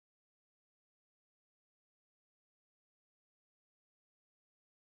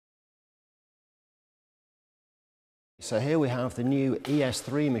So here we have the new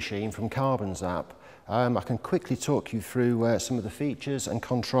ES3 machine from Carbon Zapp. I can quickly talk you through some of the features and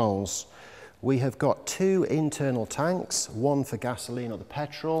controls. We have got two internal tanks, one for gasoline or the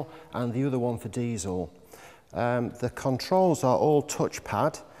petrol and the other one for diesel. The controls are all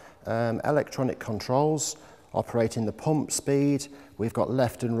touchpad, electronic controls operating the pump speed. We've got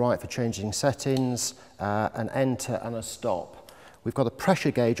left and right for changing settings, an enter and a stop. We've got a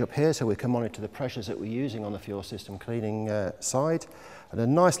pressure gauge up here so we can monitor the pressures that we're using on the fuel system cleaning side. And a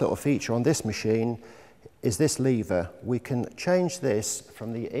nice little feature on this machine is this lever. We can change this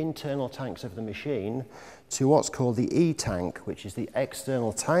from the internal tanks of the machine to what's called the E-tank, which is the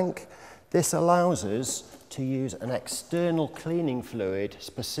external tank. This allows us to use an external cleaning fluid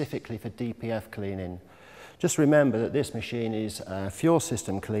specifically for DPF cleaning. Just remember that this machine is a fuel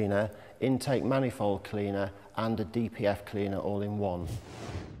system cleaner, intake manifold cleaner and a DPF cleaner all in one.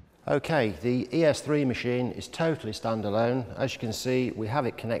 Okay, the ES3 machine is totally standalone. As you can see, we have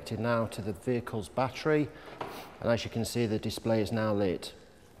it connected now to the vehicle's battery, and as you can see, the display is now lit.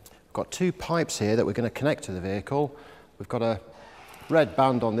 We've got two pipes here that we're going to connect to the vehicle. We've got a red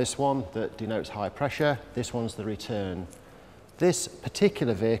band on this one that denotes high pressure. This one's the return. This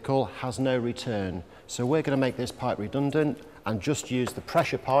particular vehicle has no return, so we're going to make this pipe redundant and just use the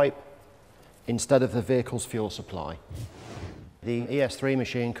pressure pipe instead of the vehicle's fuel supply. The ES3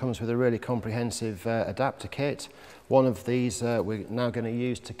 machine comes with a really comprehensive adapter kit. One of these we're now going to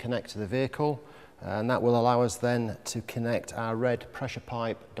use to connect to the vehicle, and that will allow us then to connect our red pressure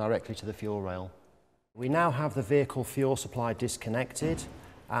pipe directly to the fuel rail. We now have the vehicle fuel supply disconnected,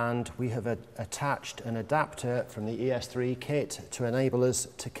 and we have attached an adapter from the ES3 kit to enable us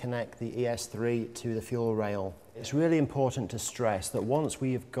to connect the ES3 to the fuel rail. It's really important to stress that once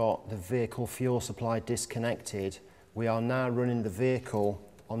we have got the vehicle fuel supply disconnected, we are now running the vehicle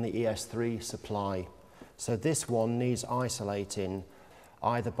on the ES3 supply. So this one needs isolating,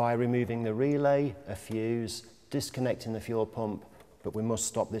 either by removing the relay, a fuse, disconnecting the fuel pump, but we must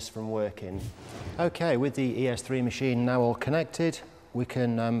stop this from working. Okay, with the ES3 machine now all connected, we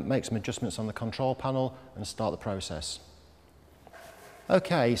can make some adjustments on the control panel and start the process.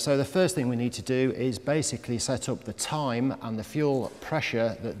 Okay, so the first thing we need to do is basically set up the time and the fuel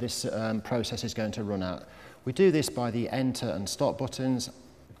pressure that this process is going to run at. We do this by the enter and stop buttons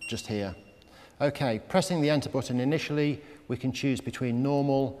just here. Okay, pressing the enter button initially, we can choose between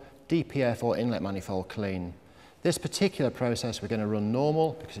normal, DPF or inlet manifold clean. This particular process we're going to run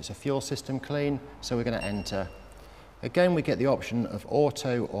normal because it's a fuel system clean, so we're going to enter. Again, we get the option of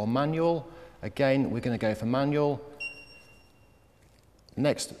auto or manual. Again, we're going to go for manual.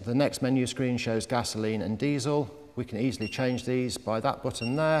 The next menu screen shows gasoline and diesel. We can easily change these by that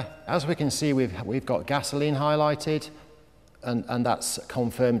button there. As we can see, we've got gasoline highlighted, and that's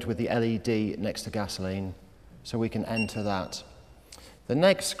confirmed with the LED next to gasoline, so we can enter that. The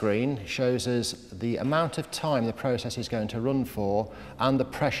next screen shows us the amount of time the process is going to run for and the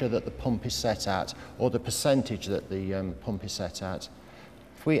pressure that the pump is set at, or the percentage that the pump is set at.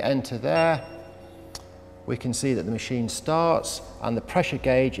 If we enter there, we can see that the machine starts and the pressure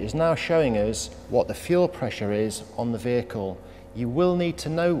gauge is now showing us what the fuel pressure is on the vehicle. You will need to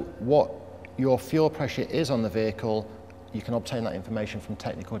know what your fuel pressure is on the vehicle. You can obtain that information from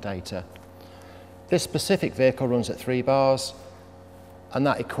technical data. This specific vehicle runs at 3 bars, and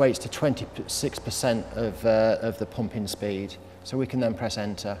that equates to 26% of the pumping speed. So we can then press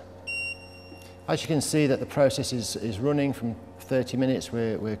enter. As you can see that the process is running from 30 minutes,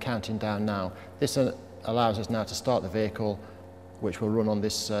 we're counting down now. This allows us now to start the vehicle, which will run on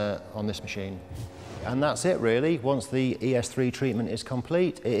this machine. And that's it really. Once the ES3 treatment is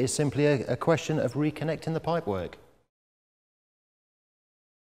complete, it is simply a question of reconnecting the pipework.